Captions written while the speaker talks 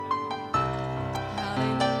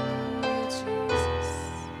Hallelujah, Jesus.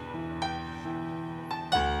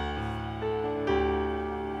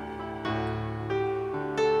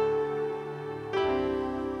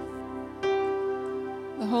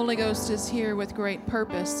 The Holy Ghost is here with great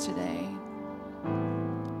purpose today.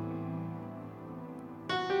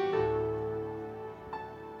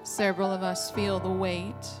 Several of us feel the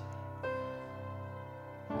weight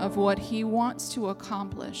of what He wants to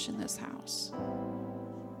accomplish in this house.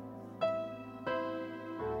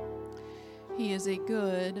 He is a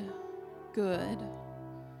good, good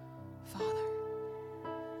Father.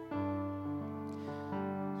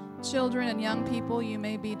 Children and young people, you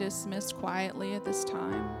may be dismissed quietly at this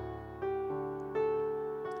time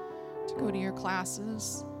to go to your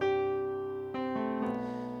classes.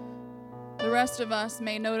 The rest of us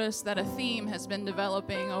may notice that a theme has been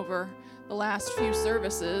developing over the last few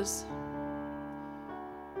services.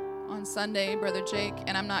 On Sunday, Brother Jake,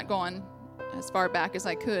 and I'm not going as far back as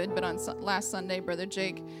I could, but on last Sunday, Brother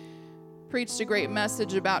Jake preached a great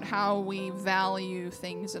message about how we value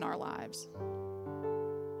things in our lives.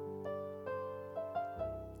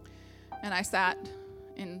 And I sat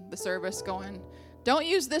in the service going, don't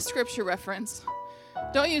use this scripture reference.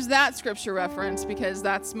 Don't use that scripture reference because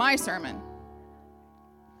that's my sermon.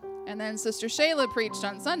 And then Sister Shayla preached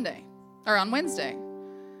on Wednesday,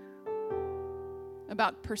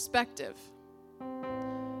 about perspective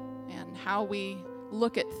and how we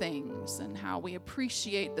look at things and how we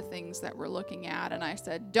appreciate the things that we're looking at. And I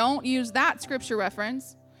said, don't use that scripture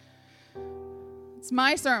reference. It's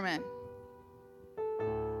my sermon.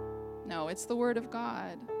 No, it's the Word of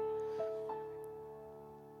God.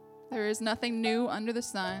 There is nothing new under the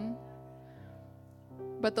sun.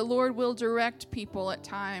 But the Lord will direct people at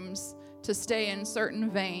times to stay in certain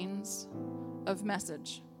veins of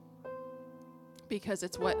message because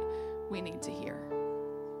it's what we need to hear.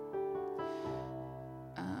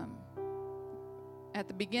 At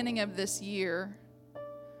the beginning of this year,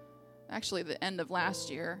 actually the end of last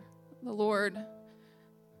year, the Lord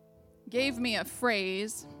gave me a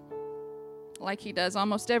phrase like He does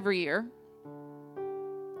almost every year.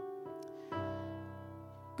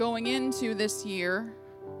 Going into this year,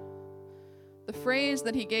 the phrase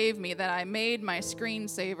that He gave me that I made my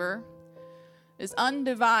screensaver is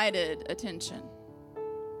undivided attention.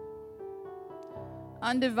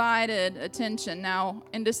 Undivided attention. Now,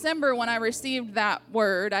 in December, when I received that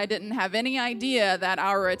word, I didn't have any idea that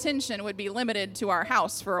our attention would be limited to our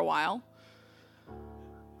house for a while.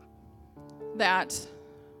 That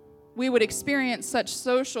we would experience such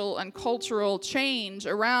social and cultural change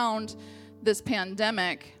around this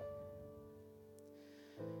pandemic.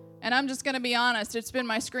 And I'm just going to be honest, it's been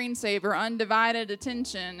my screensaver, undivided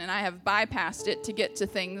attention, and I have bypassed it to get to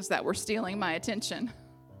things that were stealing my attention.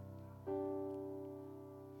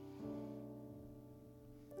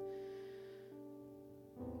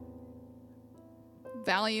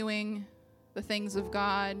 Valuing the things of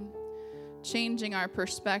God, changing our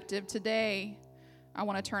perspective. Today, I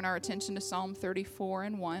want to turn our attention to Psalm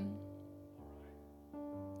 34:1.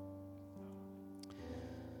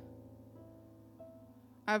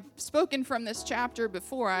 I've spoken from this chapter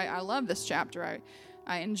before. I love this chapter.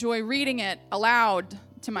 I enjoy reading it aloud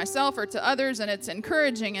to myself or to others, and it's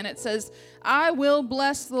encouraging. And it says, I will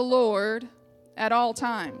bless the Lord at all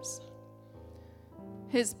times.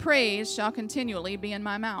 His praise shall continually be in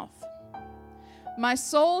my mouth. My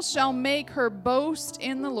soul shall make her boast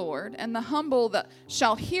in the Lord, and the humble that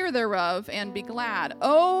shall hear thereof and be glad.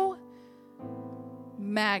 Oh,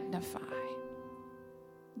 magnify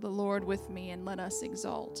the Lord with me, and let us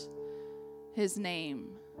exalt His name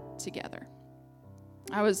together.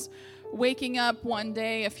 I was waking up one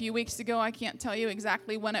day a few weeks ago. I can't tell you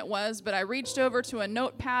exactly when it was, but I reached over to a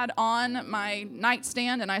notepad on my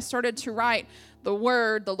nightstand and I started to write the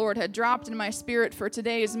word the Lord had dropped in my spirit for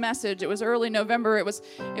today's message. It was early November. It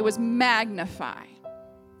was magnify.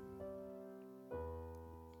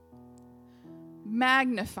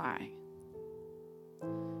 Magnify.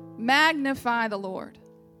 Magnify the Lord.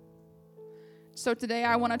 So today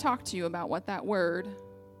I want to talk to you about what that word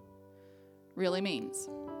really means.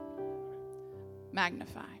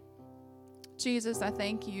 Magnify. Jesus, I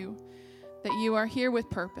thank you that you are here with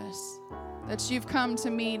purpose, that you've come to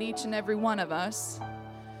meet each and every one of us,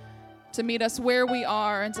 to meet us where we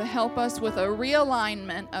are and to help us with a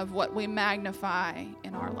realignment of what we magnify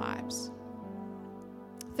in our lives.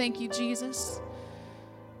 Thank you, Jesus.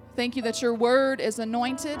 Thank you that your word is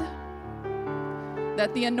anointed,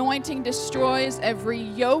 that the anointing destroys every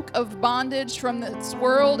yoke of bondage from this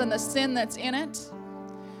world and the sin that's in it.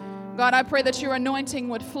 God, I pray that your anointing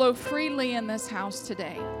would flow freely in this house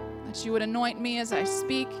today, that you would anoint me as I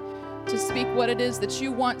speak, to speak what it is that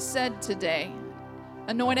you want said today.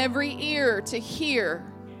 Anoint every ear to hear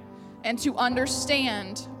and to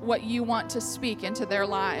understand what you want to speak into their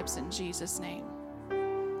lives in Jesus' name.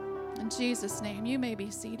 In Jesus' name, you may be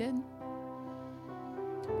seated.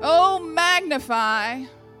 Oh, magnify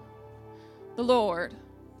the Lord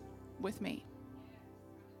with me.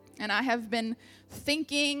 And I have been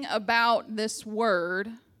thinking about this word,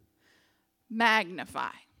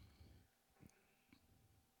 magnify.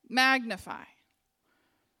 Magnify.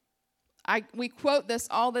 We quote this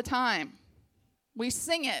all the time. We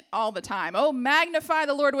sing it all the time. Oh, magnify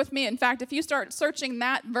the Lord with me. In fact, if you start searching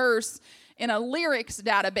that verse in a lyrics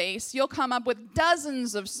database, you'll come up with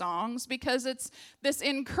dozens of songs because it's this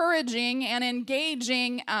encouraging and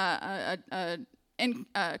engaging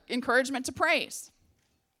encouragement to praise.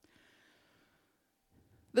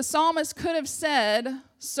 The psalmist could have said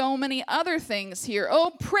so many other things here.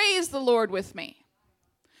 Oh, praise the Lord with me.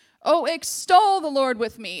 Oh, extol the Lord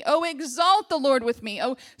with me. Oh, exalt the Lord with me.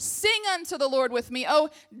 Oh, sing unto the Lord with me. Oh,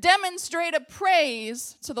 demonstrate a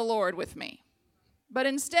praise to the Lord with me. But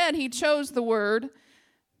instead, he chose the word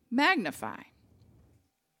magnify.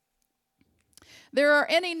 There are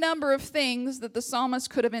any number of things that the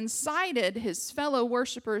psalmist could have incited his fellow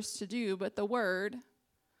worshipers to do, but the word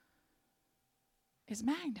is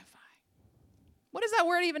magnify. What does that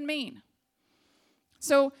word even mean?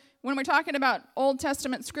 So, when we're talking about Old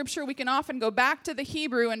Testament scripture, we can often go back to the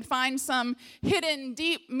Hebrew and find some hidden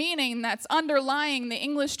deep meaning that's underlying the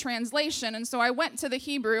English translation. And so I went to the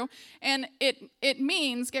Hebrew, and it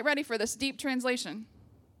means, get ready for this deep translation.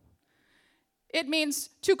 It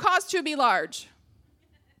means to cause to be large.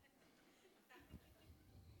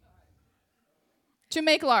 To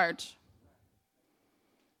make large.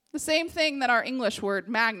 The same thing that our English word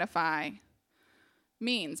magnify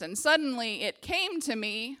means. And suddenly it came to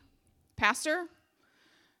me, Pastor,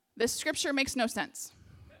 this scripture makes no sense.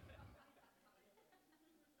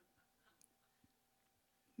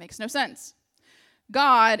 Makes no sense.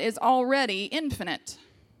 God is already infinite.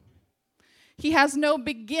 He has no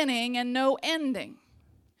beginning and no ending.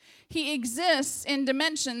 He exists in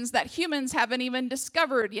dimensions that humans haven't even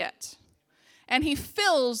discovered yet. And he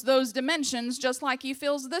fills those dimensions just like he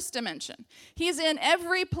fills this dimension. He's in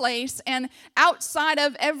every place and outside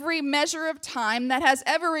of every measure of time that has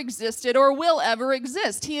ever existed or will ever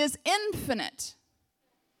exist. He is infinite.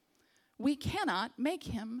 We cannot make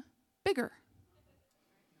him bigger.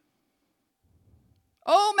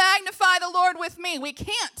 Oh, magnify the Lord with me. We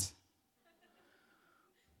can't.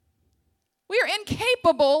 We are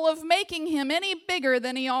incapable of making him any bigger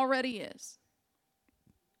than he already is.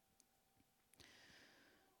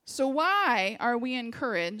 So why are we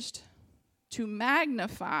encouraged to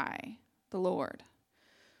magnify the Lord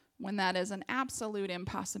when that is an absolute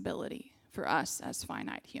impossibility for us as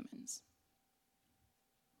finite humans?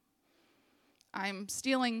 I'm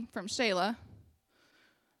stealing from Shayla,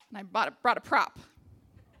 and I brought a prop.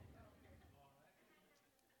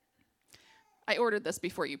 I ordered this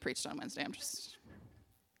before you preached on Wednesday.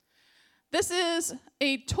 This is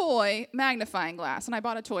a toy magnifying glass, and I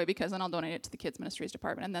bought a toy because then I'll donate it to the kids' ministries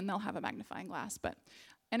department, and then they'll have a magnifying glass.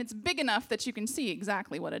 And it's big enough that you can see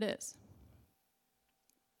exactly what it is.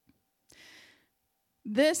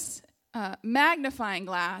 This magnifying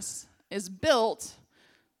glass is built,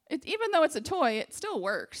 even though it's a toy, it still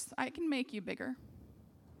works. I can make you bigger.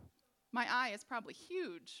 My eye is probably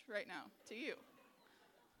huge right now to you.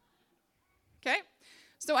 Okay?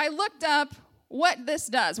 So I looked up what this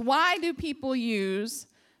does. Why do people use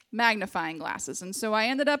magnifying glasses? And so I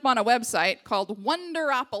ended up on a website called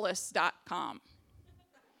Wonderopolis.com.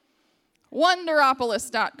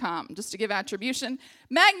 Wonderopolis.com, just to give attribution.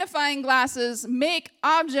 Magnifying glasses make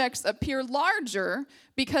objects appear larger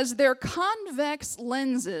because their convex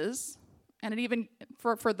lenses, and it even,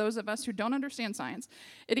 for those of us who don't understand science,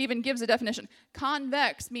 it even gives a definition.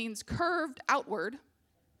 Convex means curved outward,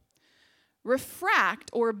 refract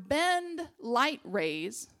or bend light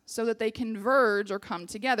rays so that they converge or come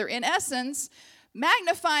together. In essence,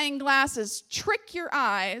 magnifying glasses trick your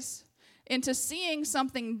eyes into seeing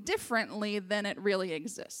something differently than it really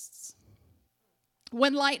exists.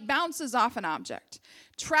 When light bounces off an object,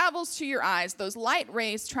 travels to your eyes, those light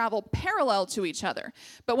rays travel parallel to each other.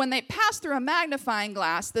 But when they pass through a magnifying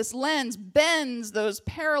glass, this lens bends those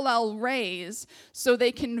parallel rays so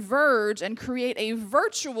they converge and create a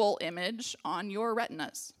virtual image on your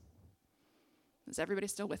retinas. Is everybody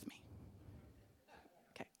still with me?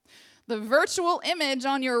 Okay. The virtual image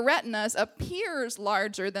on your retinas appears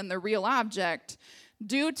larger than the real object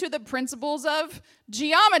due to the principles of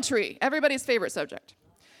geometry, everybody's favorite subject.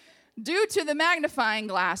 Due to the magnifying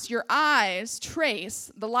glass, your eyes trace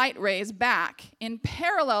the light rays back in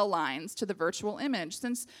parallel lines to the virtual image.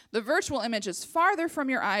 Since the virtual image is farther from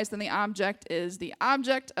your eyes than the object is, the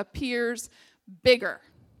object appears bigger.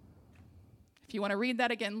 If you want to read that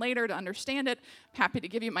again later to understand it, I'm happy to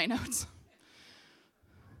give you my notes.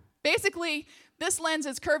 Basically, this lens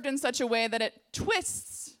is curved in such a way that it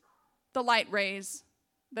twists the light rays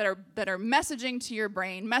that are messaging to your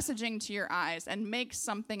brain, messaging to your eyes, and makes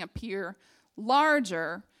something appear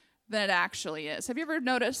larger than it actually is. Have you ever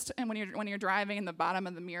noticed, and when you're driving and the bottom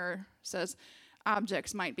of the mirror says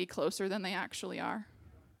objects might be closer than they actually are?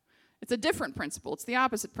 It's a different principle. It's the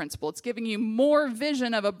opposite principle. It's giving you more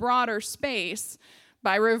vision of a broader space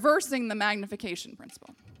by reversing the magnification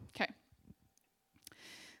principle. Okay.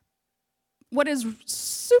 What is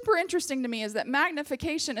super interesting to me is that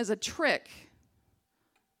magnification is a trick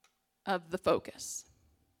of the focus.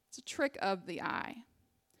 It's a trick of the eye.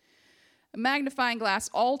 A magnifying glass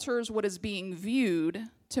alters what is being viewed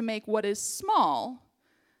to make what is small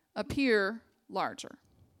appear larger.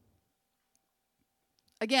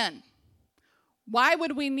 Again, why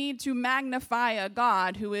would we need to magnify a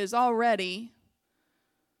God who is already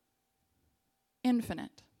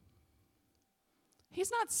infinite? He's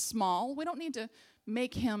not small. We don't need to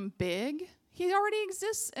make him big. He already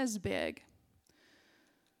exists as big.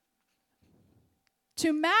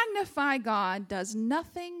 To magnify God does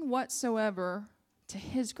nothing whatsoever to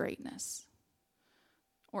his greatness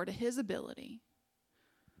or to his ability.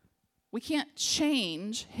 We can't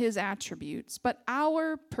change his attributes, but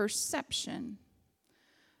our perception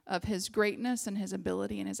of his greatness and his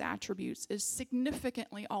ability and his attributes is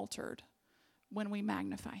significantly altered when we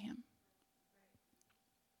magnify him.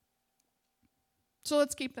 So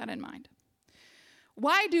let's keep that in mind.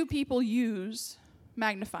 Why do people use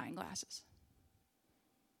magnifying glasses?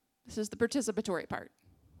 This is the participatory part.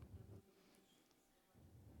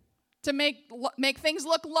 To make things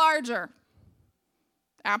look larger.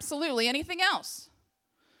 Absolutely. Anything else?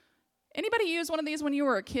 Anybody use one of these when you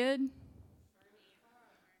were a kid?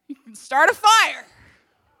 You can start a fire.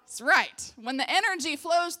 That's right. When the energy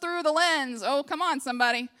flows through the lens, oh, come on,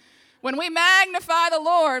 somebody. When we magnify the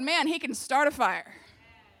Lord, man, he can start a fire.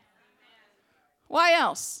 Why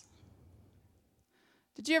else?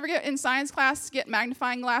 Did you ever get in science class, get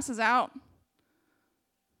magnifying glasses out?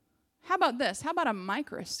 How about this? How about a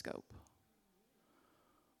microscope?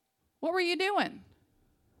 What were you doing?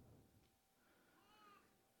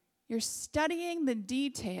 You're studying the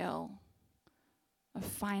detail of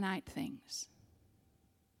finite things.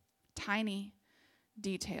 Tiny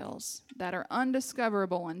details that are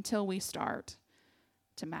undiscoverable until we start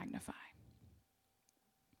to magnify.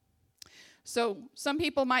 So some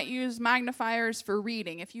people might use magnifiers for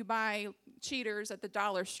reading. If you buy Cheaters at the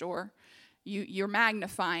dollar store, you're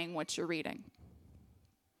magnifying what you're reading.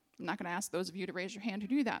 I'm not going to ask those of you to raise your hand who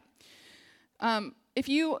do that. If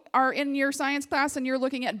you are in your science class and you're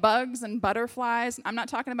looking at bugs and butterflies, I'm not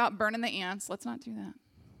talking about burning the ants. Let's not do that.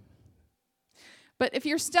 But if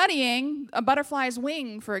you're studying a butterfly's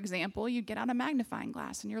wing, for example, you get out a magnifying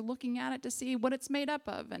glass and you're looking at it to see what it's made up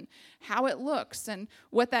of and how it looks and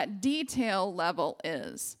what that detail level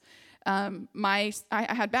is. I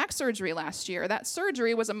had back surgery last year. That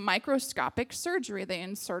surgery was a microscopic surgery. They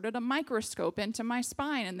inserted a microscope into my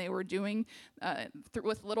spine, and they were doing,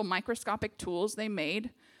 with little microscopic tools, they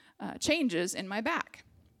made changes in my back.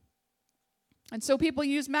 And so people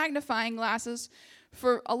use magnifying glasses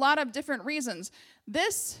for a lot of different reasons.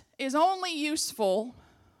 This is only useful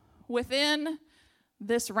within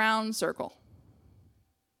this round circle.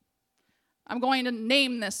 I'm going to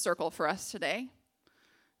name this circle for us today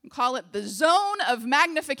and call it the zone of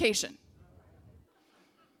magnification.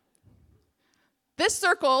 This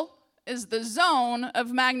circle is the zone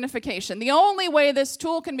of magnification. The only way this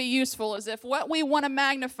tool can be useful is if what we want to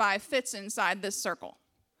magnify fits inside this circle.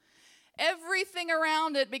 Everything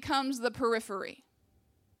around it becomes the periphery.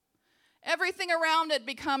 Everything around it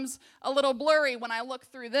becomes a little blurry when I look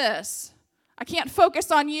through this. I can't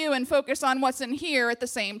focus on you and focus on what's in here at the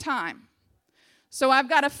same time. So I've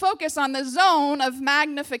got to focus on the zone of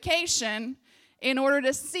magnification in order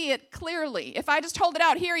to see it clearly. If I just hold it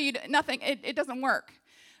out here, it doesn't work.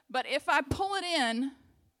 But if I pull it in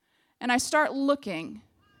and I start looking,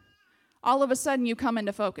 all of a sudden you come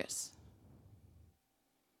into focus.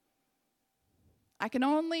 I can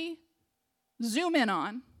only zoom in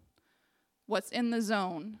on what's in the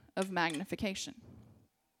zone of magnification.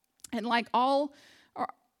 And like all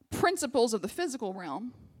principles of the physical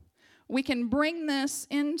realm, we can bring this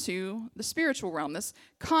into the spiritual realm. This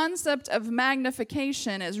concept of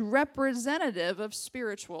magnification is representative of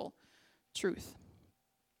spiritual truth.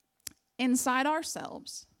 inside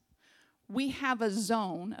ourselves, we have a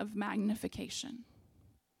zone of magnification.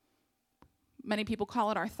 Many people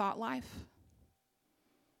call it our thought life.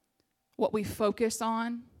 What we focus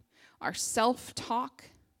on, our self-talk,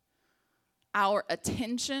 our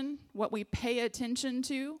attention, what we pay attention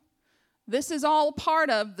to. This is all part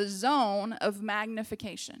of the zone of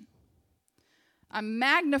magnification. I'm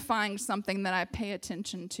magnifying something that I pay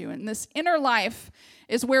attention to. And this inner life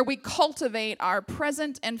is where we cultivate our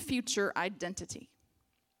present and future identity.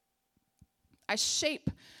 I shape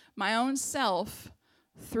my own self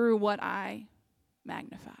through what I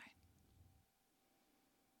magnify,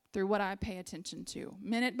 through what I pay attention to.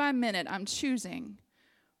 Minute by minute, I'm choosing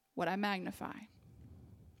what I magnify.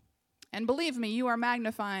 And believe me, you are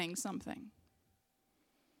magnifying something.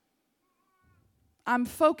 I'm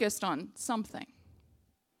focused on something.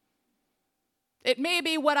 It may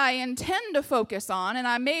be what I intend to focus on, and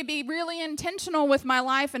I may be really intentional with my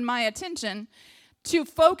life and my attention to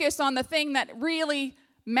focus on the thing that really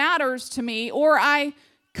matters to me, or I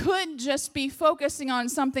could just be focusing on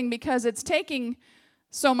something because it's taking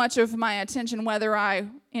so much of my attention, whether I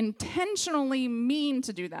intentionally mean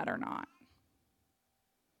to do that or not.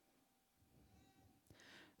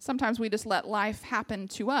 Sometimes we just let life happen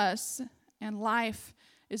to us, and life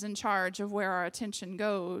is in charge of where our attention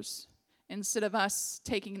goes, instead of us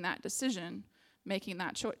taking that decision, making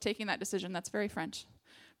that decision, that's very French,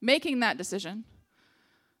 making that decision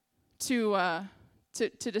to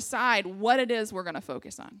decide what it is we're going to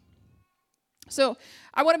focus on. So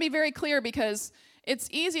I want to be very clear, because it's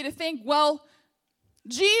easy to think, well,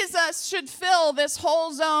 Jesus should fill this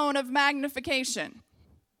whole zone of magnification.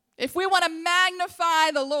 If we want to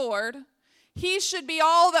magnify the Lord, he should be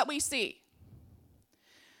all that we see.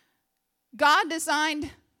 God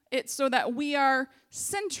designed it so that we are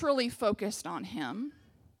centrally focused on him.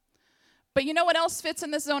 But you know what else fits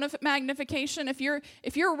in this zone of magnification? If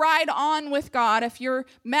you're right on with God, if you're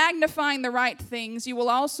magnifying the right things, you will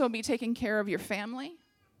also be taking care of your family,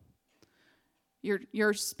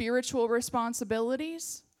 your spiritual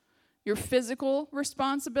responsibilities, your physical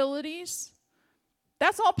responsibilities.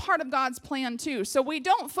 That's all part of God's plan too. So we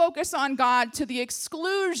don't focus on God to the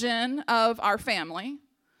exclusion of our family,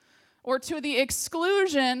 or to the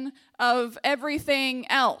exclusion of everything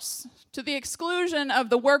else, to the exclusion of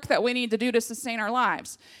the work that we need to do to sustain our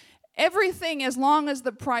lives. Everything, as long as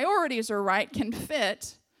the priorities are right, can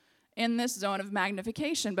fit in this zone of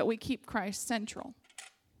magnification, but we keep Christ central.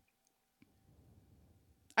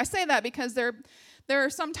 I say that because there are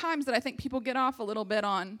some times that I think people get off a little bit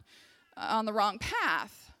on the wrong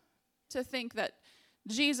path to think that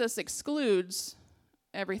Jesus excludes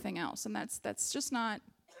everything else, and that's just not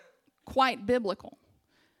quite biblical.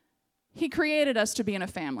 He created us to be in a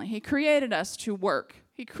family. He created us to work.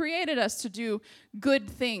 He created us to do good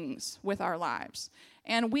things with our lives.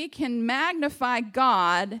 And we can magnify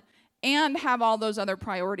God and have all those other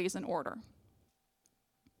priorities in order.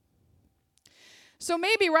 So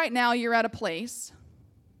maybe right now you're at a place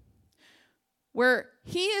where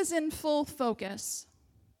he is in full focus,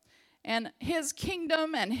 and his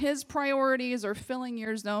kingdom and his priorities are filling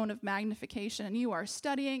your zone of magnification, and you are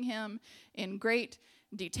studying him in great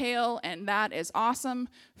detail, and that is awesome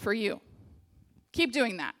for you. Keep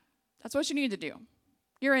doing that. That's what you need to do.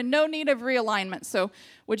 You're in no need of realignment. So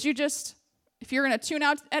would you just, if you're going to tune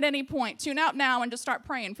out at any point, tune out now and just start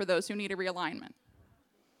praying for those who need a realignment.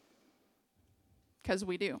 Because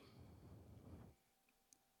we do.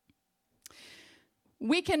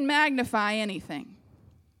 We can magnify anything.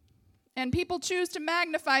 And people choose to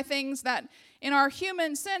magnify things that, in our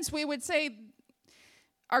human sense, we would say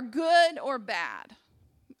are good or bad,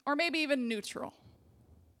 or maybe even neutral.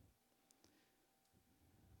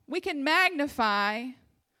 We can magnify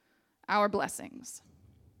our blessings.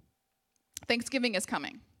 Thanksgiving is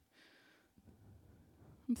coming.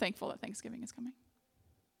 I'm thankful that Thanksgiving is coming.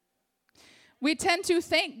 We tend to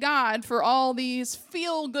thank God for all these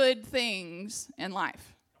feel-good things in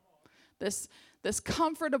life. This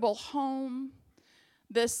comfortable home,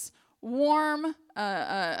 this warm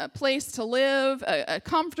place to live, a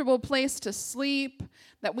comfortable place to sleep,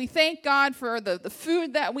 that we thank God for the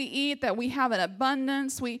food that we eat, that we have an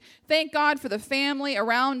abundance. We thank God for the family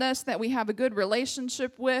around us that we have a good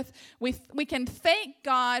relationship with. We can thank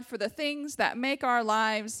God for the things that make our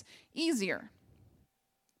lives easier.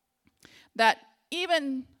 That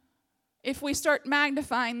even if we start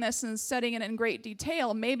magnifying this and studying it in great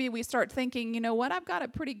detail, maybe we start thinking, you know what, I've got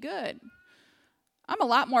it pretty good. I'm a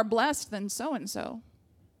lot more blessed than so-and-so.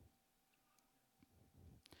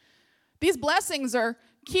 These blessings are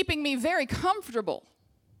keeping me very comfortable.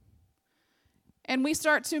 And we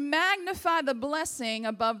start to magnify the blessing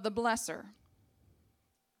above the blesser.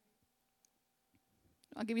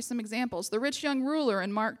 I'll give you some examples. The rich young ruler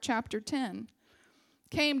in Mark chapter 10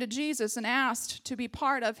 came to Jesus and asked to be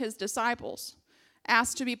part of his disciples,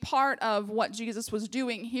 asked to be part of what Jesus was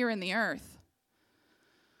doing here in the earth.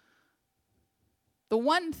 The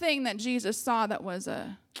one thing that Jesus saw that was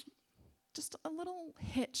just a little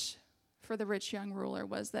hitch for the rich young ruler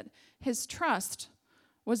was that his trust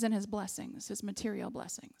was in his blessings, his material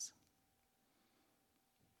blessings.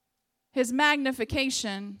 His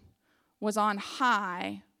magnification was on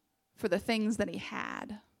high for the things that he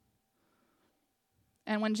had.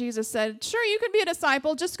 And when Jesus said, sure, you could be a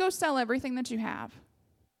disciple, just go sell everything that you have.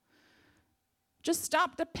 Just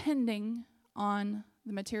stop depending on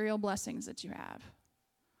the material blessings that you have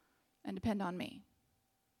and depend on me.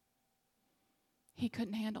 He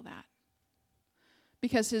couldn't handle that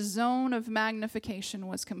because his zone of magnification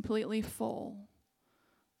was completely full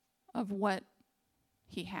of what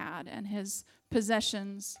he had, and his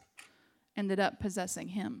possessions ended up possessing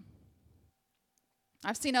him.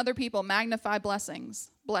 I've seen other people magnify blessings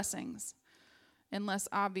in less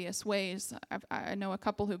obvious ways. I know a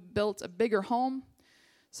couple who built a bigger home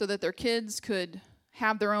so that their kids could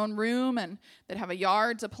have their own room and they'd have a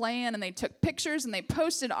yard to play in, and they took pictures and they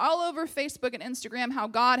posted all over Facebook and Instagram how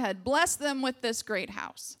God had blessed them with this great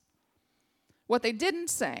house. What they didn't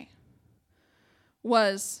say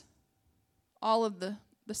was all of the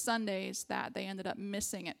Sundays that they ended up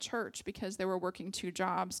missing at church because they were working 2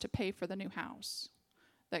 jobs to pay for the new house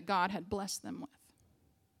that God had blessed them with.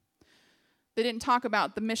 They didn't talk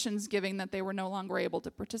about the missions giving that they were no longer able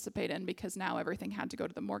to participate in because now everything had to go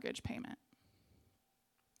to the mortgage payment.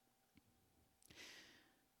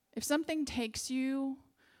 If something takes you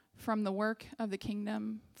from the work of the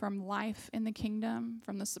kingdom, from life in the kingdom,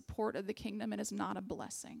 from the support of the kingdom, it is not a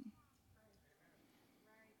blessing.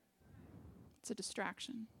 It's a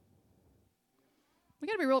distraction. We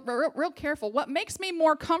got to be real careful. What makes me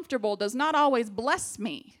more comfortable does not always bless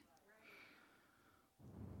me.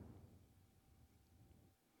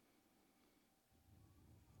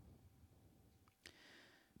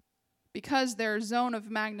 Because their zone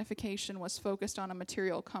of magnification was focused on a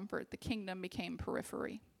material comfort, the kingdom became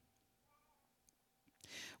periphery.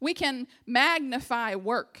 We can magnify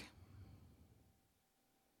work.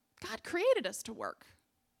 God created us to work.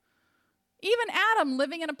 Even Adam,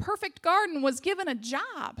 living in a perfect garden, was given a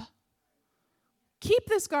job. Keep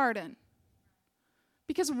this garden.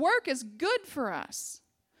 Because work is good for us.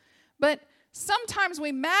 But sometimes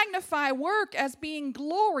we magnify work as being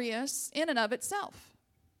glorious in and of itself.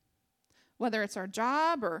 Whether it's our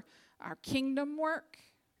job or our kingdom work.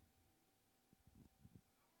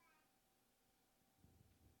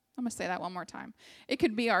 I'm going to say that one more time. It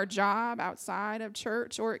could be our job outside of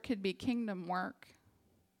church, or it could be kingdom work.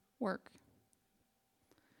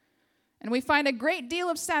 And we find a great deal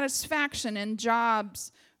of satisfaction in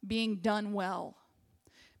jobs being done well.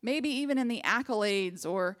 Maybe even in the accolades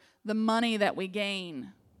or the money that we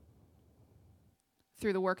gain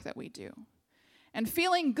through the work that we do. And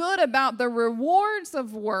feeling good about the rewards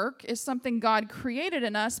of work is something God created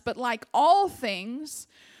in us, but like all things,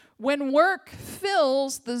 when work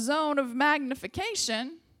fills the zone of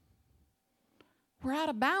magnification, we're out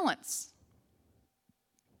of balance.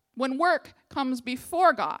 When work comes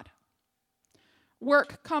before God,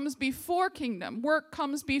 work comes before kingdom, work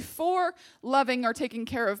comes before loving or taking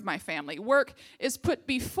care of my family, work is put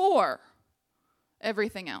before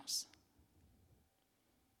everything else.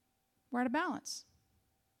 We're out of balance.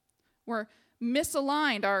 We're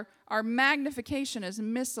misaligned. Our magnification is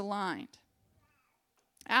misaligned.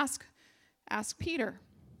 Ask Peter.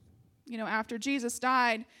 You know, after Jesus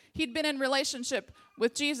died, he'd been in relationship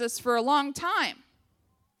with Jesus for a long time.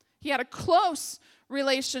 He had a close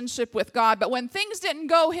relationship with God, but when things didn't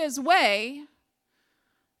go his way,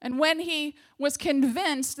 and when he was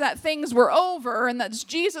convinced that things were over and that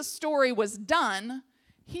Jesus' story was done,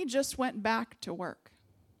 he just went back to work.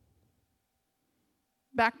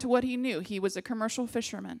 Back to what he knew. He was a commercial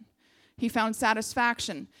fisherman. He found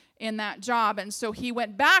satisfaction in that job, and so he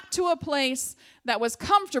went back to a place that was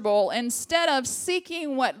comfortable instead of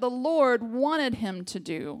seeking what the Lord wanted him to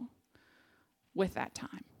do with that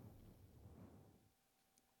time.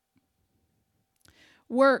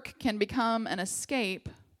 Work can become an escape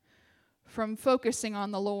from focusing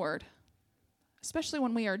on the Lord, especially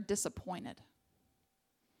when we are disappointed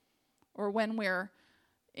or when we're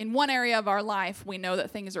in one area of our life, we know that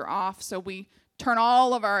things are off, so we turn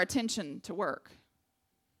all of our attention to work.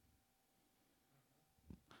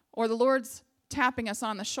 Or the Lord's tapping us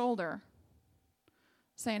on the shoulder,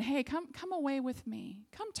 saying, hey, come away with me.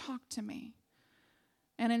 Come talk to me.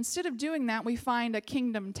 And instead of doing that, we find a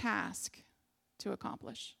kingdom task to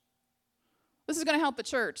accomplish. This is going to help the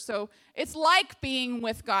church. So it's like being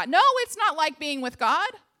with God. No, it's not like being with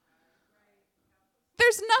God.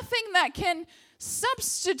 There's nothing that can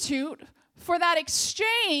substitute for that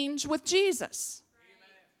exchange with Jesus.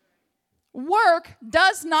 Work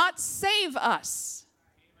does not save us.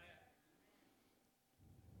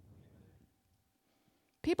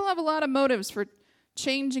 People have a lot of motives for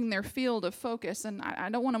changing their field of focus, and I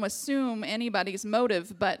don't want to assume anybody's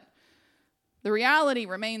motive, but the reality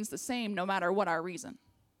remains the same no matter what our reason.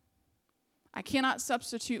 I cannot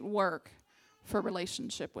substitute work for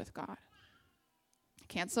relationship with God. I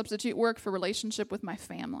can't substitute work for relationship with my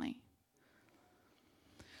family.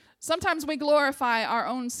 Sometimes we glorify our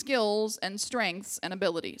own skills and strengths and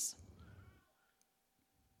abilities.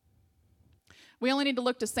 We only need to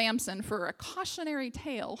look to Samson for a cautionary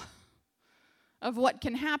tale of what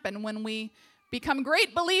can happen when we become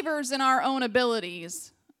great believers in our own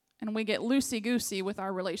abilities and we get loosey-goosey with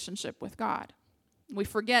our relationship with God. We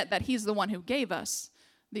forget that He's the one who gave us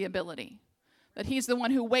the ability, that He's the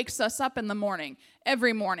one who wakes us up in the morning,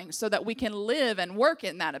 every morning, so that we can live and work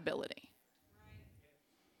in that ability.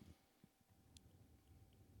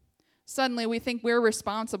 Suddenly, we think we're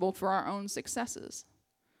responsible for our own successes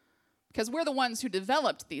because we're the ones who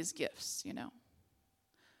developed these gifts, you know.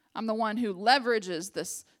 I'm the one who leverages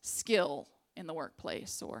this skill in the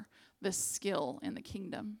workplace or this skill in the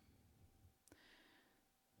kingdom.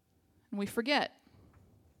 And we forget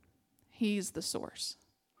He's the source.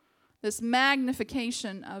 This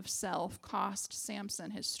magnification of self cost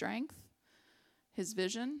Samson his strength, his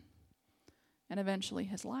vision, and eventually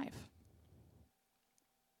his life.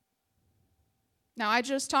 Now, I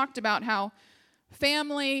just talked about how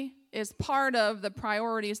family is part of the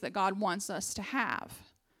priorities that God wants us to have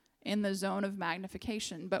in the zone of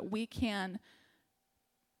magnification, but we can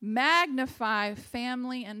magnify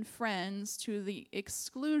family and friends to the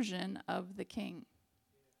exclusion of the king.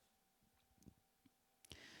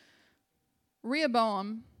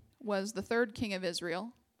 Rehoboam was the third king of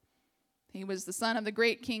Israel. He was the son of the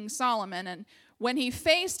great King Solomon, and when he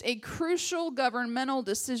faced a crucial governmental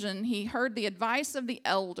decision, he heard the advice of the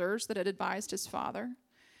elders that had advised his father,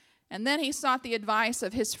 and then he sought the advice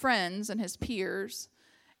of his friends and his peers,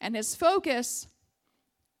 and his focus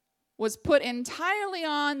was put entirely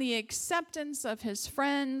on the acceptance of his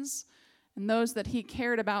friends and those that he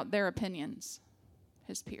cared about their opinions,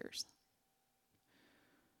 his peers.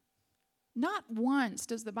 Not once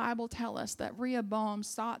does the Bible tell us that Rehoboam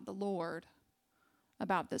sought the Lord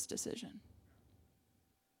about this decision.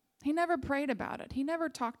 He never prayed about it. He never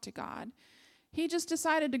talked to God. He just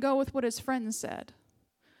decided to go with what his friends said.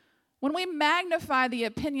 When we magnify the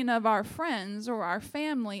opinion of our friends or our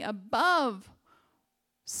family above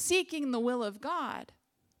seeking the will of God,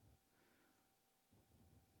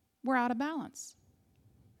 we're out of balance.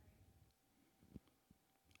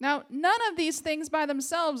 Now, none of these things by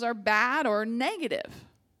themselves are bad or negative.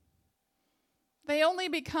 They only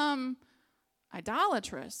become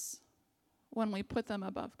idolatrous when we put them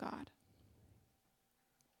above God.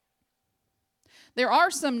 There are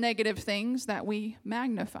some negative things that we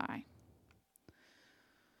magnify.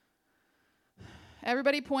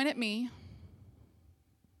 Everybody point at me.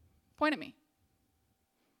 Point at me.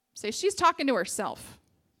 Say, she's talking to herself.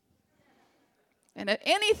 And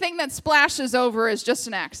anything that splashes over is just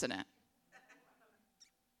an accident.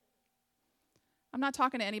 I'm not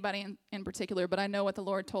talking to anybody in particular, but I know what the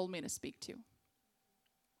Lord told me to speak to.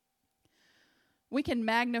 We can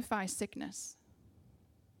magnify sickness.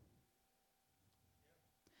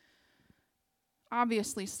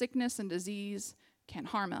 Obviously, sickness and disease can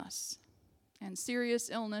harm us, and serious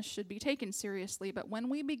illness should be taken seriously, but when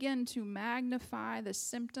we begin to magnify the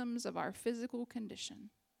symptoms of our physical condition,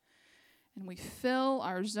 and we fill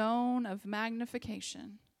our zone of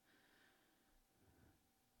magnification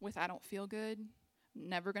with, I don't feel good,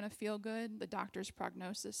 never going to feel good, the doctor's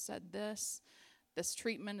prognosis said this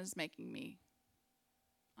treatment is making me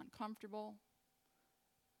uncomfortable.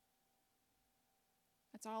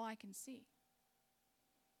 That's all I can see.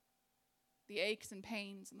 The aches and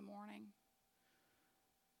pains in the morning,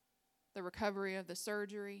 the recovery of the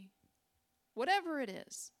surgery, whatever it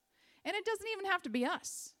is. And it doesn't even have to be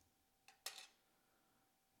us.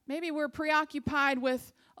 Maybe we're preoccupied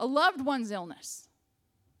with a loved one's illness.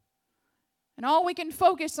 And all we can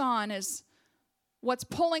focus on is what's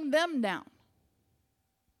pulling them down.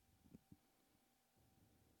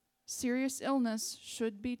 Serious illness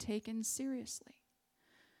should be taken seriously,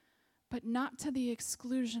 but not to the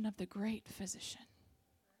exclusion of the great physician.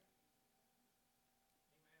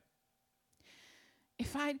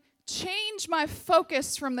 If I change my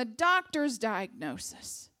focus from the doctor's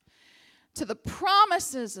diagnosis to the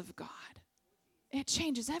promises of God, it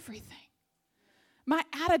changes everything. My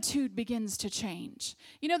attitude begins to change.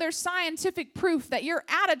 You know, there's scientific proof that your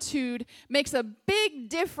attitude makes a big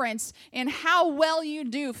difference in how well you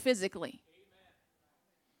do physically.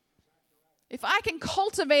 If I can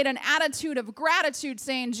cultivate an attitude of gratitude,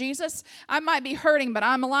 saying, Jesus, I might be hurting, but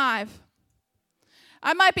I'm alive.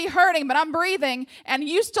 I might be hurting, but I'm breathing, and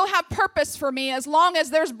you still have purpose for me as long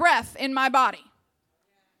as there's breath in my body.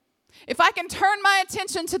 If I can turn my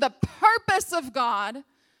attention to the purpose of God,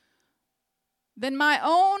 then my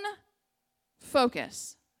own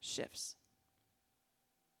focus shifts.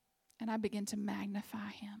 And I begin to magnify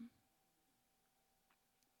him.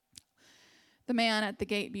 The man at the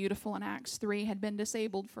gate beautiful in Acts 3 had been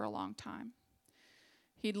disabled for a long time.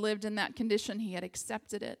 He'd lived in that condition. He had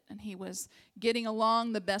accepted it, and he was getting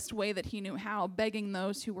along the best way that he knew how, begging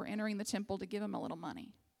those who were entering the temple to give him a little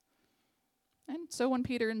money. And so when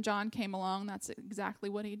Peter and John came along, that's exactly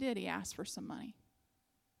what he did. He asked for some money.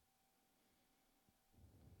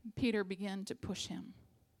 Peter began to push him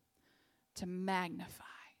to magnify,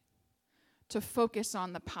 to focus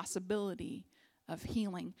on the possibility of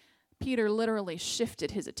healing. Peter literally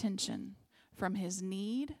shifted his attention from his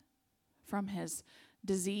need, from his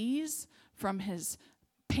disease, from his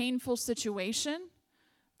painful situation,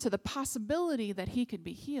 to the possibility that he could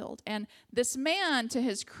be healed. And this man, to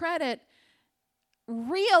his credit,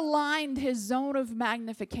 realigned his zone of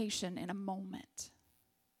magnification in a moment.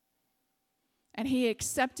 And he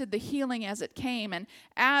accepted the healing as it came. And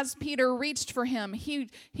as Peter reached for him, he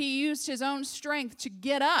used his own strength to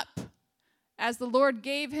get up as the Lord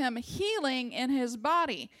gave him healing in his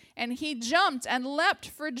body. And he jumped and leapt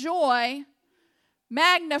for joy,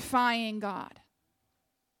 magnifying God.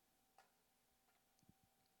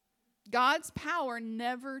 God's power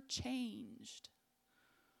never changed.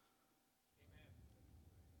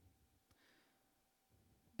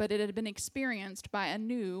 But it had been experienced by a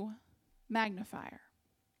new magnifier.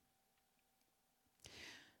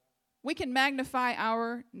 We can magnify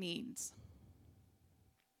our needs.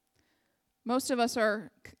 Most of us are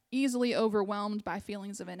easily overwhelmed by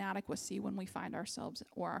feelings of inadequacy when we find ourselves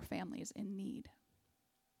or our families in need.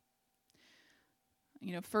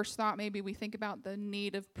 You know, first thought, maybe we think about the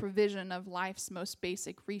need of provision of life's most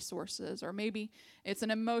basic resources, or maybe it's an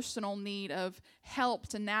emotional need of help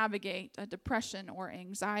to navigate a depression or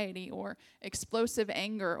anxiety or explosive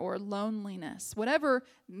anger or loneliness. Whatever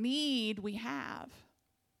need we have,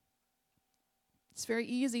 it's very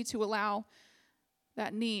easy to allow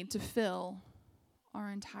that need to fill our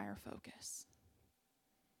entire focus.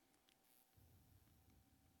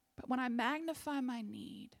 But when I magnify my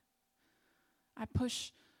need, I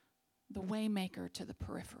push the waymaker to the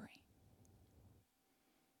periphery.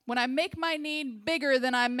 When I make my need bigger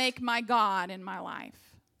than I make my God in my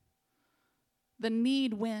life, the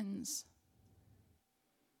need wins.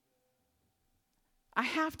 I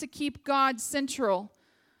have to keep God central.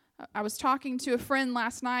 I was talking to a friend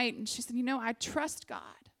last night, and she said, you know, I trust God.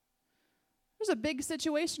 There's a big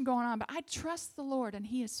situation going on, but I trust the Lord, and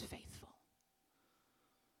he is faithful.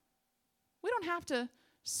 We don't have to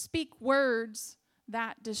speak words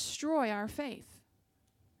that destroy our faith.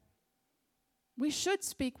 We should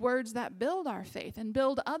speak words that build our faith and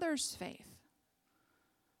build others' faith.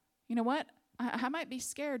 You know what? I might be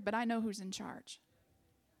scared, but I know who's in charge.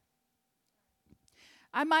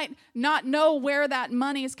 I might not know where that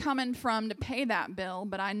money is coming from to pay that bill,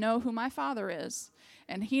 but I know who my Father is.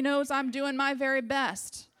 And he knows I'm doing my very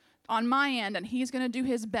best on my end, and he's going to do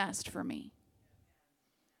his best for me.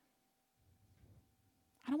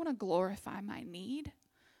 I don't want to glorify my need.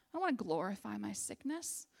 I don't want to glorify my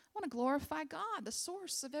sickness. I want to glorify God, the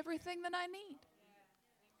source of everything that I need.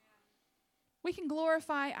 We can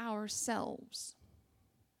glorify ourselves.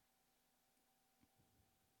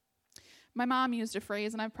 My mom used a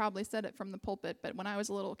phrase, and I've probably said it from the pulpit, but when I was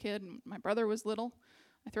a little kid and my brother was little,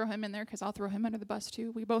 I throw him in there because I'll throw him under the bus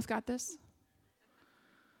too. We both got this.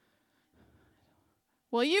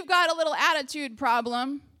 Well, you've got a little attitude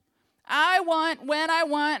problem. I want, when I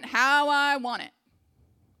want, how I want it.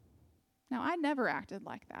 Now, I never acted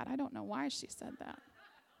like that. I don't know why she said that.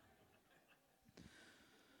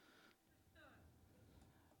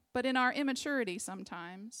 But in our immaturity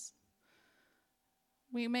sometimes,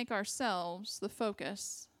 we make ourselves the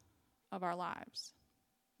focus of our lives.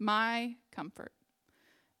 My comfort,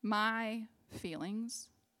 my feelings,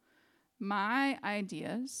 my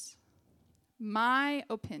ideas, my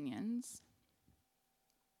opinions.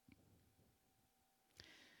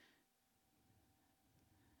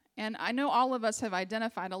 And I know all of us have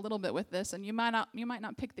identified a little bit with this, and you might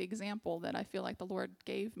not pick the example that I feel like the Lord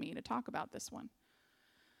gave me to talk about this one.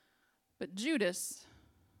 But Judas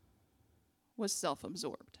was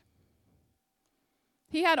self-absorbed.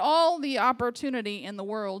 He had all the opportunity in the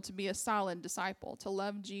world to be a solid disciple, to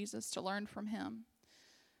love Jesus, to learn from him.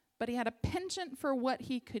 But he had a penchant for what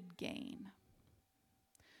he could gain.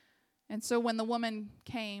 And so when the woman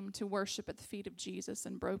came to worship at the feet of Jesus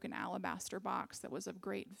and broke an alabaster box that was of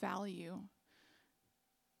great value,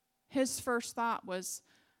 his first thought was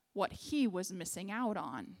what he was missing out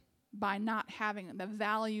on by not having the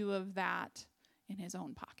value of that in his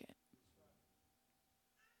own pocket.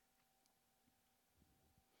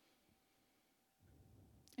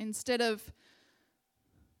 Instead of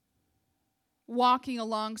walking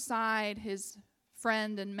alongside his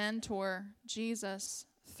friend and mentor, Jesus,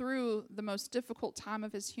 through the most difficult time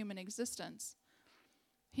of his human existence,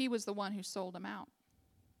 he was the one who sold him out.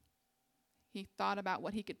 He thought about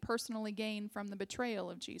what he could personally gain from the betrayal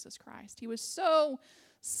of Jesus Christ. He was so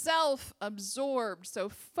self-absorbed, so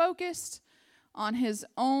focused on his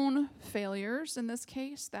own failures in this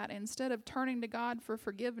case, that instead of turning to God for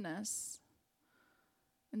forgiveness,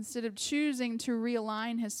 instead of choosing to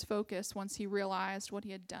realign his focus once he realized what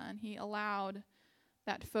he had done, he allowed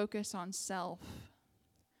that focus on self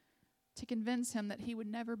to convince him that he would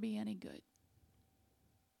never be any good.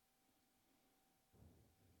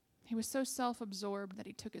 He was so self-absorbed that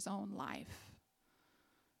he took his own life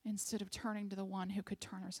instead of turning to the one who could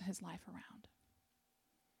turn his life around.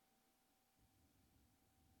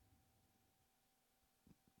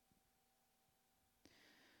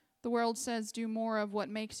 The world says, do more of what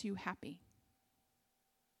makes you happy.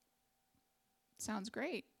 Sounds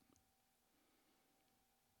great.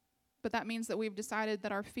 But that means that we've decided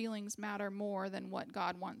that our feelings matter more than what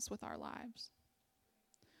God wants with our lives.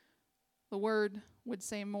 The word would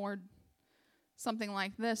say more, something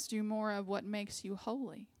like this: do more of what makes you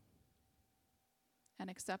holy and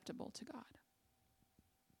acceptable to God.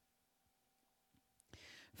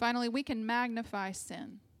 Finally, we can magnify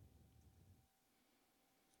sin.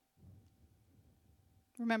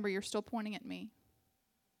 Remember, you're still pointing at me.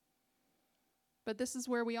 But this is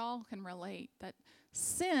where we all can relate, that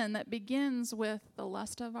sin that begins with the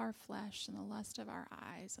lust of our flesh and the lust of our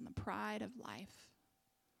eyes and the pride of life.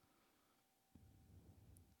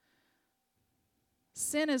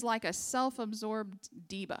 Sin is like a self-absorbed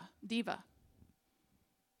diva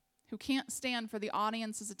who can't stand for the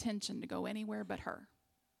audience's attention to go anywhere but her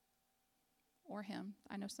or him.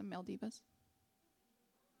 I know some male divas.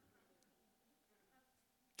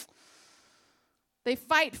 They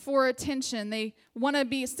fight for attention.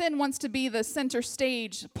 Sin wants to be the center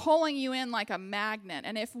stage, pulling you in like a magnet.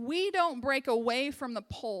 And if we don't break away from the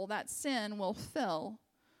pull, that sin will fill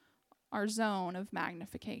our zone of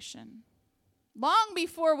magnification. Long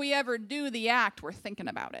before we ever do the act, we're thinking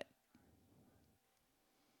about it.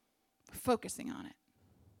 We're focusing on it.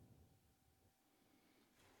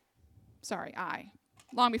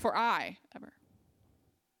 Long before I ever.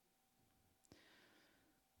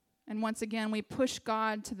 And once again, we push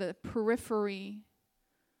God to the periphery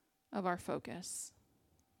of our focus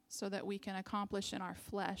so that we can accomplish in our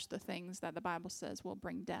flesh the things that the Bible says will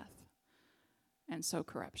bring death and sow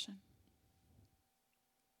corruption.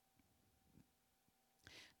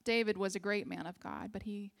 David was a great man of God, but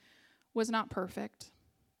he was not perfect.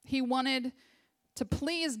 He wanted to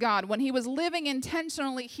please God. When he was living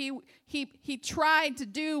intentionally, he tried to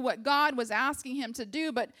do what God was asking him to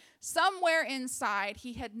do, but somewhere inside,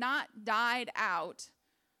 he had not died out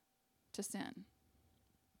to sin.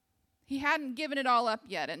 He hadn't given it all up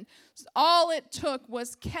yet, and all it took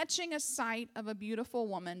was catching a sight of a beautiful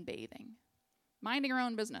woman bathing, minding her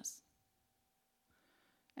own business.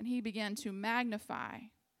 And he began to magnify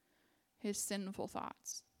his sinful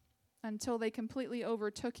thoughts until they completely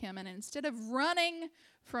overtook him. And instead of running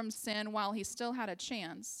from sin while he still had a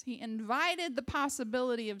chance, he invited the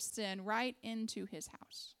possibility of sin right into his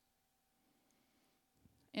house.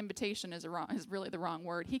 Invitation is really the wrong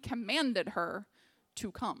word. He commanded her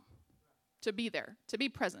to come, to be there, to be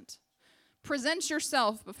present. Present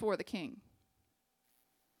yourself before the king.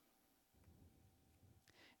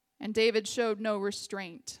 And David showed no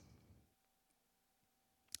restraint.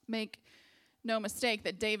 Make no mistake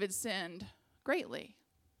that David sinned greatly.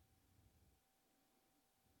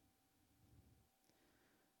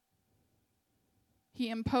 He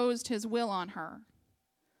imposed his will on her.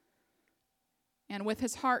 And with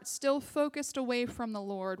his heart still focused away from the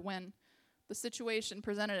Lord, when the situation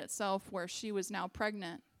presented itself where she was now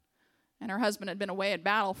pregnant and her husband had been away at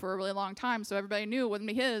battle for a really long time, so everybody knew it wouldn't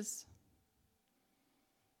be his,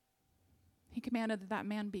 he He commanded that that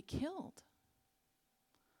man be killed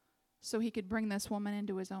so he could bring this woman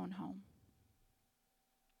into his own home.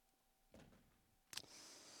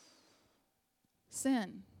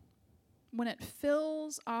 Sin, when it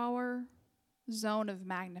fills our zone of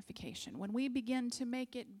magnification, when we begin to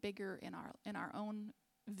make it bigger in our own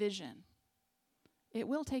vision, it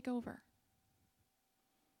will take over.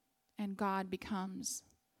 And God becomes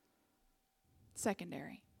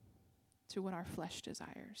secondary to what our flesh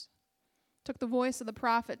desires. Took the voice of the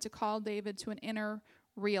prophet to call David to an inner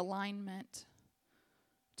realignment,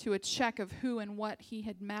 to a check of who and what he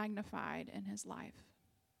had magnified in his life.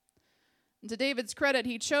 And to David's credit,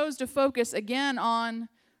 he chose to focus again on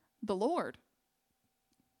the Lord.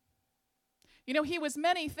 You know, he was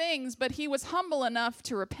many things, but he was humble enough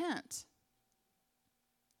to repent.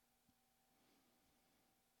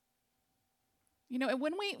 You know,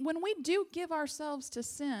 when we do give ourselves to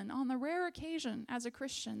sin, on the rare occasion as a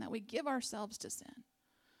Christian that we give ourselves to sin,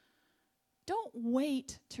 don't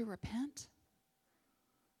wait to repent.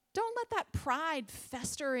 Don't let that pride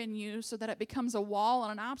fester in you so that it becomes a wall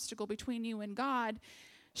and an obstacle between you and God.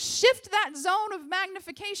 Shift that zone of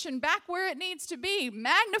magnification back where it needs to be.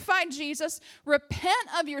 Magnify Jesus,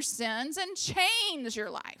 repent of your sins, and change your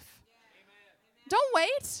life. Amen. Don't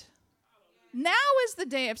wait. Now is the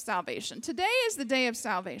day of salvation. Today is the day of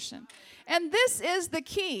salvation. And this is the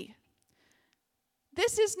key.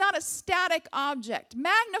 This is not a static object.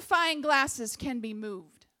 Magnifying glasses can be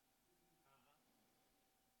moved.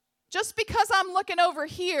 Just because I'm looking over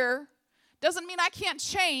here doesn't mean I can't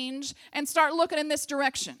change and start looking in this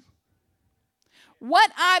direction.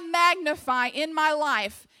 What I magnify in my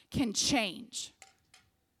life can change.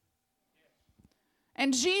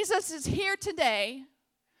 And Jesus is here today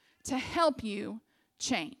to help you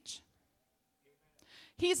change.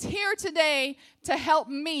 He's here today to help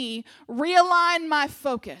me realign my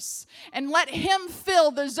focus and let him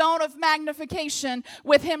fill the zone of magnification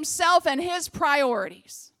with himself and his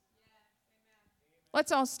priorities.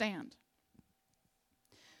 Let's all stand.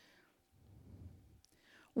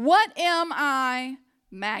 What am I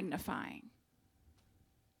magnifying?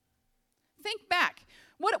 Think back.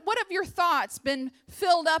 What have your thoughts been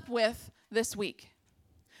filled up with this week?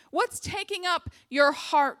 What's taking up your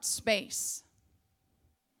heart space?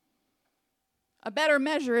 A better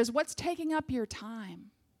measure is what's taking up your time.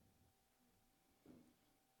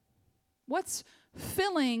 What's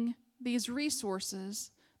filling these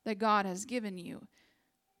resources that God has given you?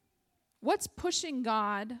 What's pushing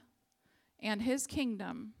God and his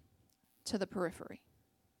kingdom to the periphery?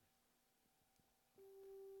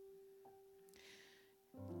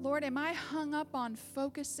 Lord, am I hung up on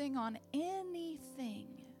focusing on anything,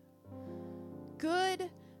 good,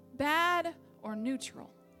 bad, or neutral,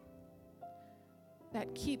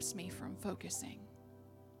 that keeps me from focusing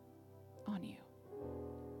on you?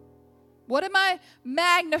 What am I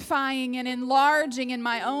magnifying and enlarging in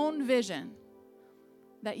my own vision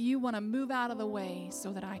that you want to move out of the way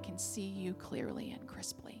so that I can see you clearly and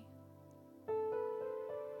crisply?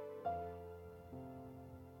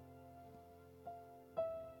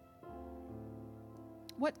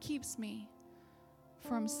 What keeps me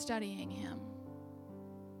from studying him,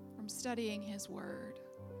 from studying his word,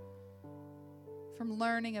 from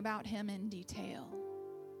learning about him in detail,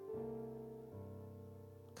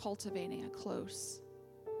 cultivating a close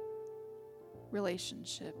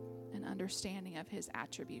relationship and understanding of his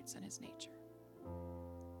attributes and his nature?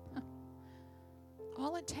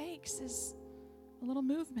 All it takes is a little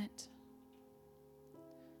movement,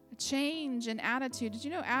 a change in attitude. Did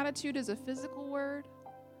you know attitude is a physical word?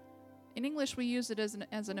 In English, we use it as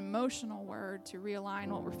an emotional word to realign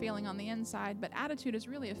what we're feeling on the inside, but attitude is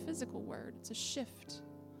really a physical word. It's a shift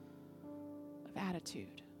of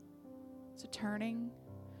attitude. It's a turning,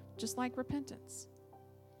 just like repentance.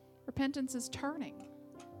 Repentance is turning.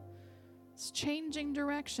 It's changing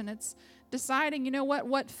direction. It's deciding, you know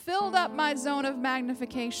what filled up my zone of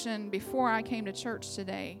magnification before I came to church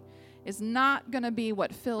today is not going to be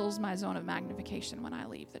what fills my zone of magnification when I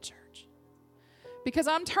leave the church. Because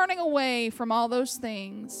I'm turning away from all those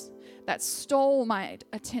things that stole my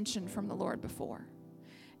attention from the Lord before.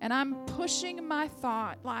 And I'm pushing my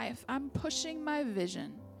thought life, I'm pushing my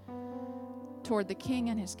vision toward the King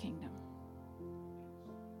and his kingdom.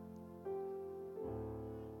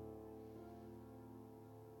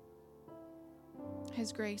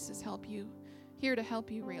 His grace is here to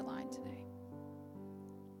help you realign today.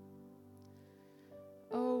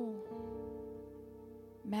 Oh,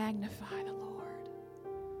 magnify the Lord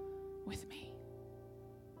with me.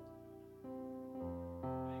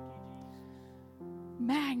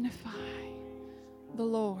 Magnify the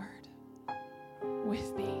Lord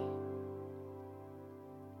with me.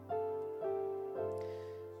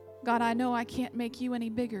 God, I know I can't make you any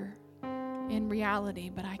bigger in reality,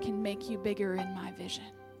 but I can make you bigger in my vision.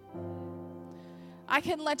 I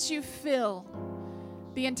can let you fill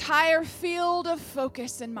the entire field of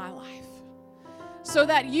focus in my life so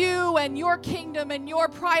that you and your kingdom and your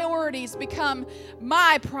priorities become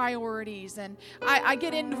my priorities. And I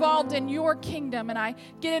get involved in your kingdom and I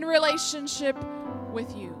get in relationship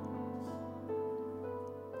with you.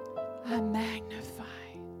 I magnify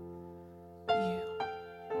you.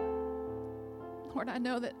 Lord, I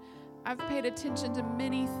know that I've paid attention to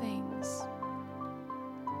many things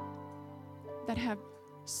that have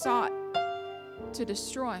sought to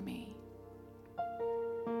destroy me.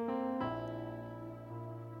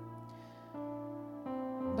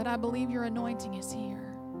 But I believe your anointing is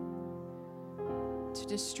here to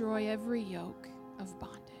destroy every yoke of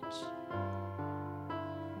bondage.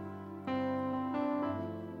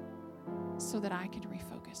 So that I can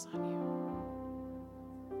refocus on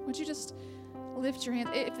you. Would you just lift your hands?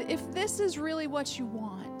 If this is really what you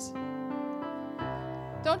want,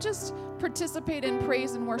 don't just participate in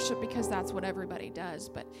praise and worship because that's what everybody does.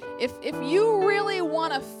 But if you really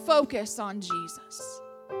want to focus on Jesus,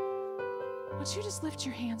 would you just lift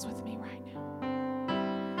your hands with me right now?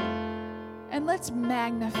 And let's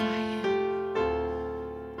magnify him.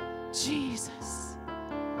 Jesus.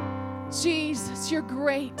 Jesus, you're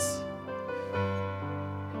great.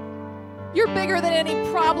 You're bigger than any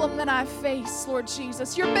problem that I've faced, Lord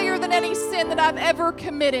Jesus. You're bigger than any sin that I've ever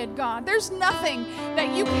committed, God. There's nothing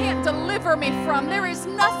that you can't deliver me from. There is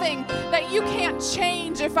nothing that you can't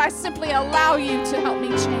change if I simply allow you to help me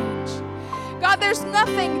change. God, there's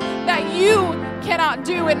nothing that you cannot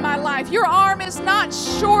do in my life. Your arm is not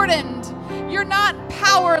shortened. You're not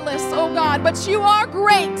powerless, oh God, but you are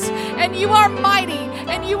great and you are mighty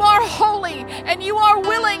and you are holy and you are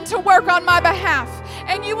willing to work on my behalf.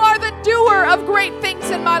 And you are the doer of great things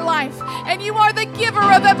in my life. And you are the giver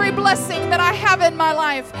of every blessing that I have in my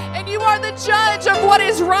life. And you are the judge of what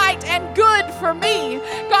is right and good for me.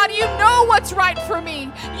 God, you know what's right for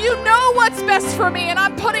me. You know what's best for me. And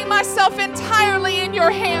I'm putting myself entirely in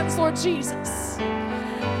your hands, Lord Jesus.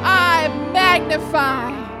 I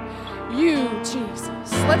magnify you,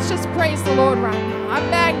 Jesus. Let's just praise the Lord right now. I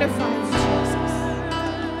magnify you, Jesus.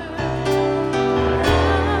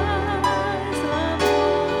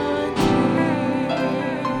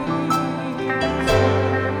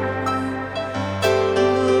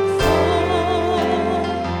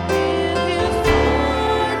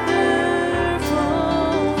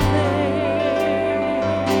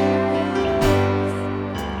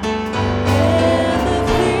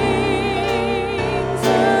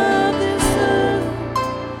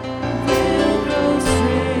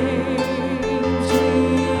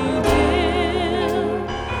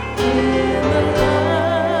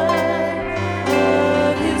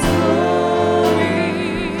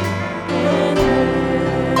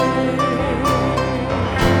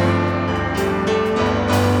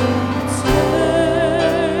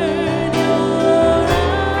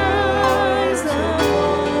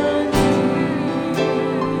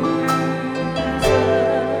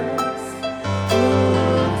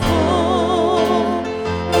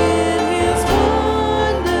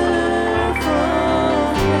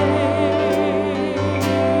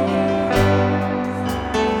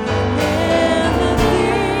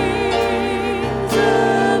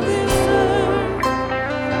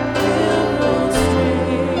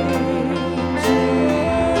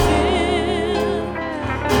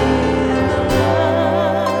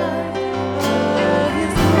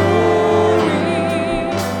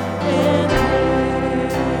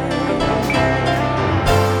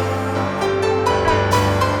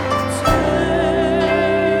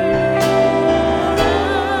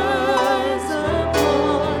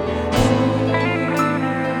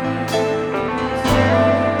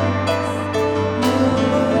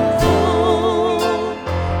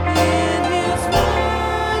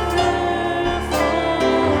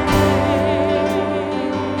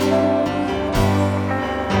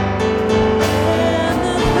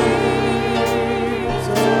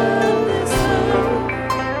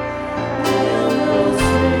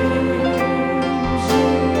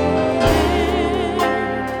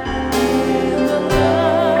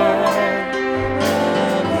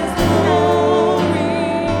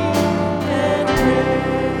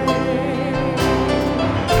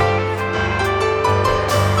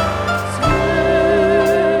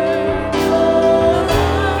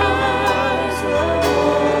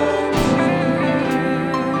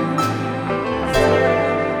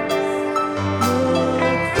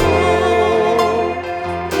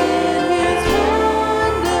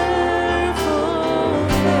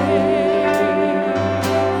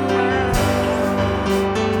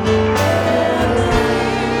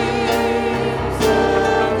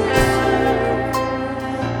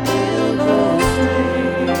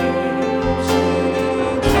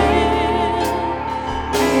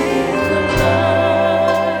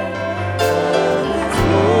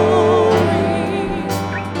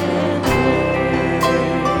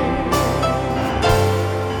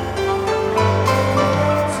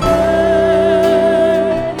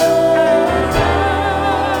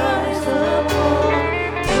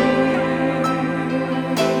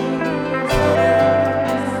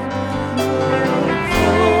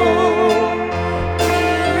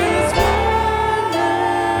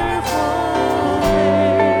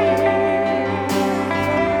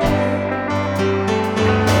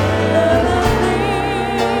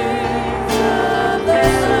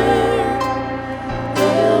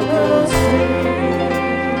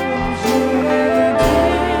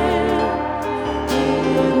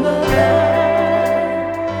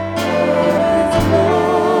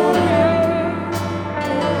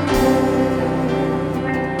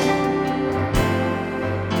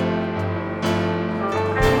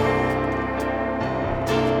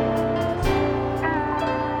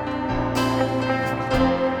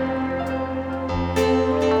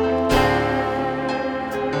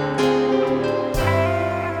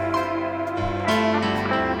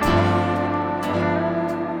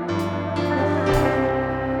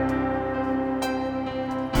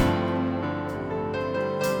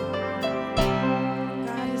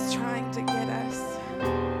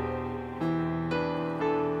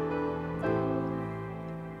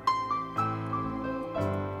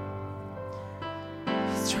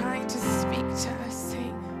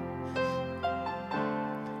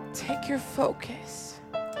 your focus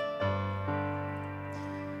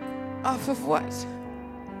off of what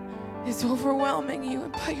is overwhelming you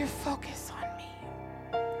and put your focus on me.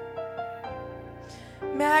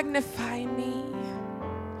 Magnify me.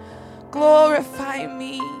 Glorify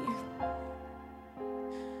me.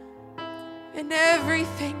 And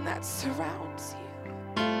everything that surrounds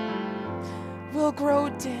you will grow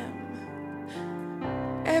dim.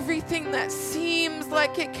 Everything that seems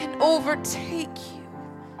like it can overtake you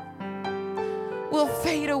will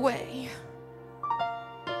fade away.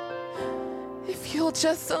 If you'll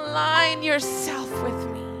just align yourself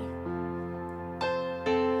with me.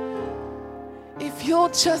 If you'll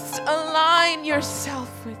just align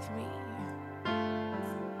yourself with me.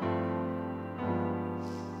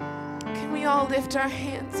 Can we all lift our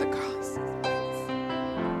hands across this place?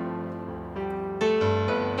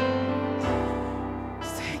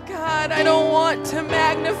 Say, God, I don't want to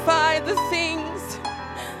magnify the things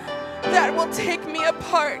that will take me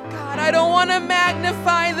apart, God. I don't want to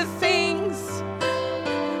magnify the things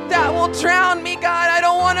that will drown me, God. I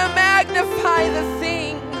don't want to magnify the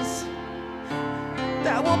things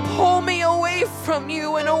that will pull me away from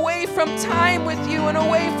you and away from time with you and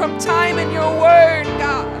away from time in your word,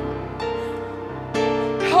 God.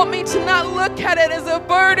 Help me to not look at it as a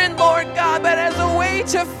burden, Lord God, but as a way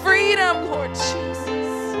to freedom, Lord Jesus.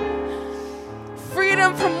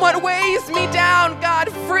 Freedom from what weighs me down, God.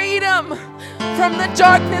 Freedom from the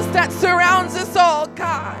darkness that surrounds us all,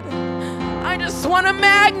 God. I just want to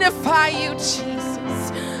magnify you,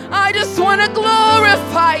 Jesus. I just want to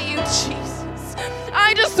glorify you, Jesus.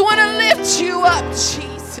 I just want to lift you up,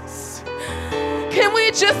 Jesus. Can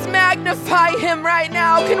we just magnify him right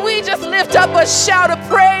now? Can we just lift up a shout of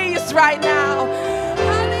praise right now?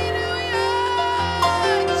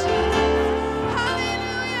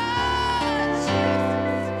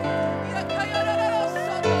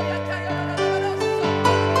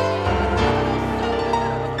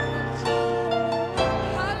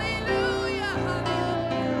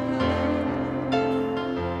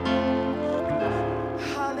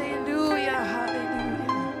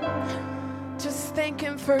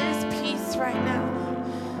 For his peace right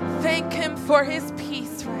now. Thank him for his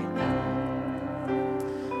peace right now.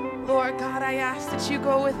 Lord God, I ask that you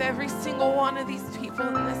go with every single one of these people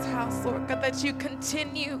in this house, Lord God, that you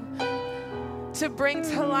continue to bring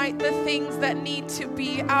to light the things that need to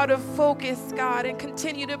be out of focus, God, and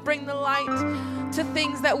continue to bring the light to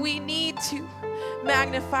things that we need to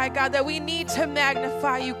magnify, God, that we need to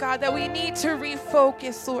magnify you, God, that we need to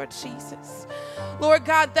refocus, Lord Jesus. Lord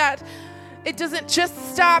God, that it doesn't just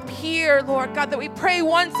stop here, Lord God, that we pray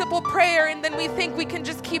one simple prayer and then we think we can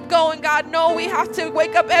just keep going, God. No, we have to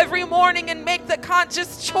wake up every morning and make the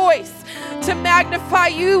conscious choice to magnify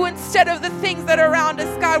you instead of the things that are around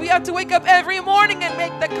us, God. We have to wake up every morning and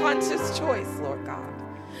make the conscious choice, Lord God.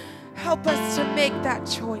 Help us to make that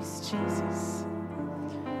choice, Jesus.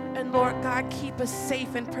 And Lord God, keep us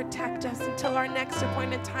safe and protect us until our next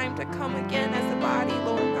appointed time to come again as a body,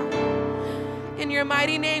 Lord God. In your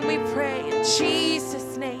mighty name we pray, in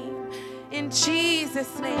Jesus' name, in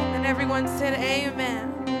Jesus' name. And everyone said amen.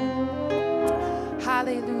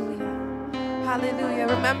 Hallelujah, hallelujah.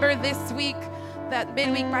 Remember this week that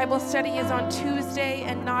midweek Bible study is on Tuesday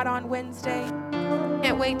and not on Wednesday.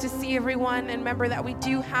 Can't wait to see everyone. And remember that we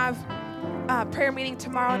do have a prayer meeting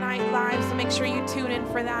tomorrow night live, so make sure you tune in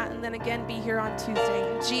for that. And then again, be here on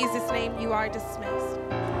Tuesday. In Jesus' name, you are dismissed.